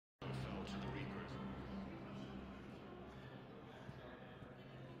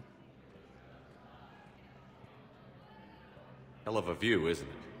Hell of a view, isn't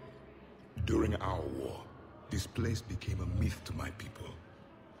it? During our war, this place became a myth to my people.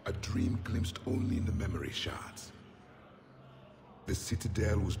 A dream glimpsed only in the memory shards. The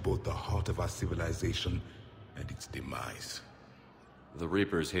Citadel was both the heart of our civilization and its demise. The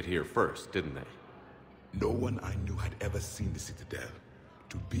Reapers hit here first, didn't they? No one I knew had ever seen the Citadel.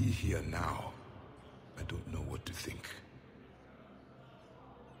 To be here now, I don't know what to think.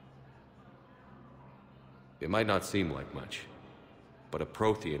 It might not seem like much, but a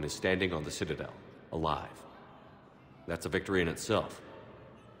Prothean is standing on the Citadel, alive. That's a victory in itself.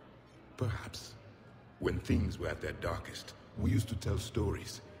 Perhaps. When things were at their darkest, we used to tell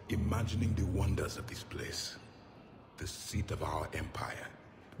stories, imagining the wonders of this place. The seat of our empire,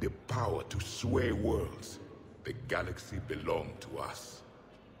 the power to sway worlds. The galaxy belonged to us.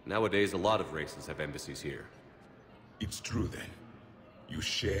 Nowadays, a lot of races have embassies here. It's true then. You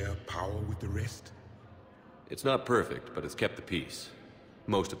share power with the rest? It's not perfect, but it's kept the peace.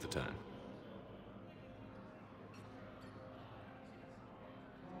 Most of the time.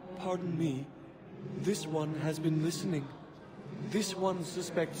 Pardon me. This one has been listening. This one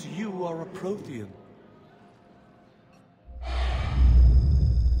suspects you are a Prothean.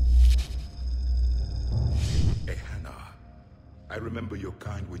 Hannah, I remember your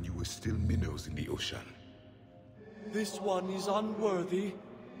kind when you were still minnows in the ocean. This one is unworthy.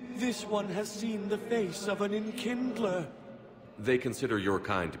 This one has seen the face of an enkindler. They consider your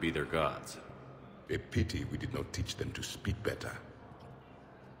kind to be their gods. A pity we did not teach them to speak better.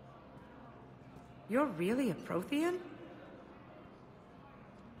 You're really a Prothean?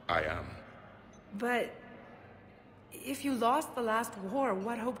 I am. But if you lost the last war,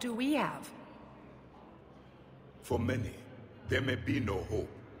 what hope do we have? For many, there may be no hope.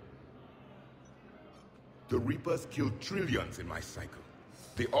 The Reapers killed trillions in my cycle.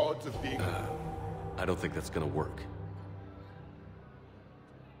 The odds of being... I don't think that's gonna work.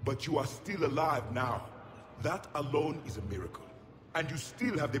 But you are still alive now. That alone is a miracle. And you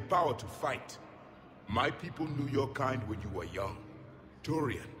still have the power to fight. My people knew your kind when you were young.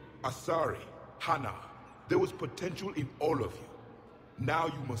 Turian, Asari, Hana. There was potential in all of you. Now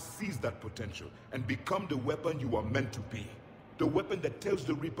you must seize that potential and become the weapon you are meant to be. The weapon that tells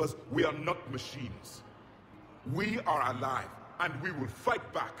the Reapers we are not machines. We are alive, and we will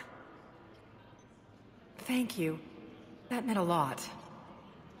fight back. Thank you. That meant a lot.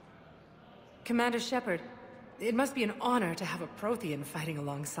 Commander Shepard, it must be an honor to have a Prothean fighting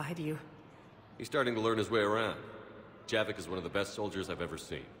alongside you. He's starting to learn his way around. Javik is one of the best soldiers I've ever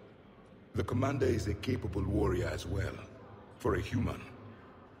seen. The commander is a capable warrior as well. For a human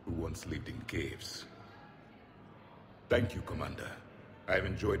who once lived in caves. Thank you, Commander. I've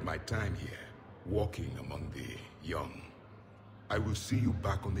enjoyed my time here, walking among the young. I will see you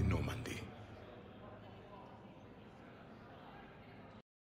back on the Normandy.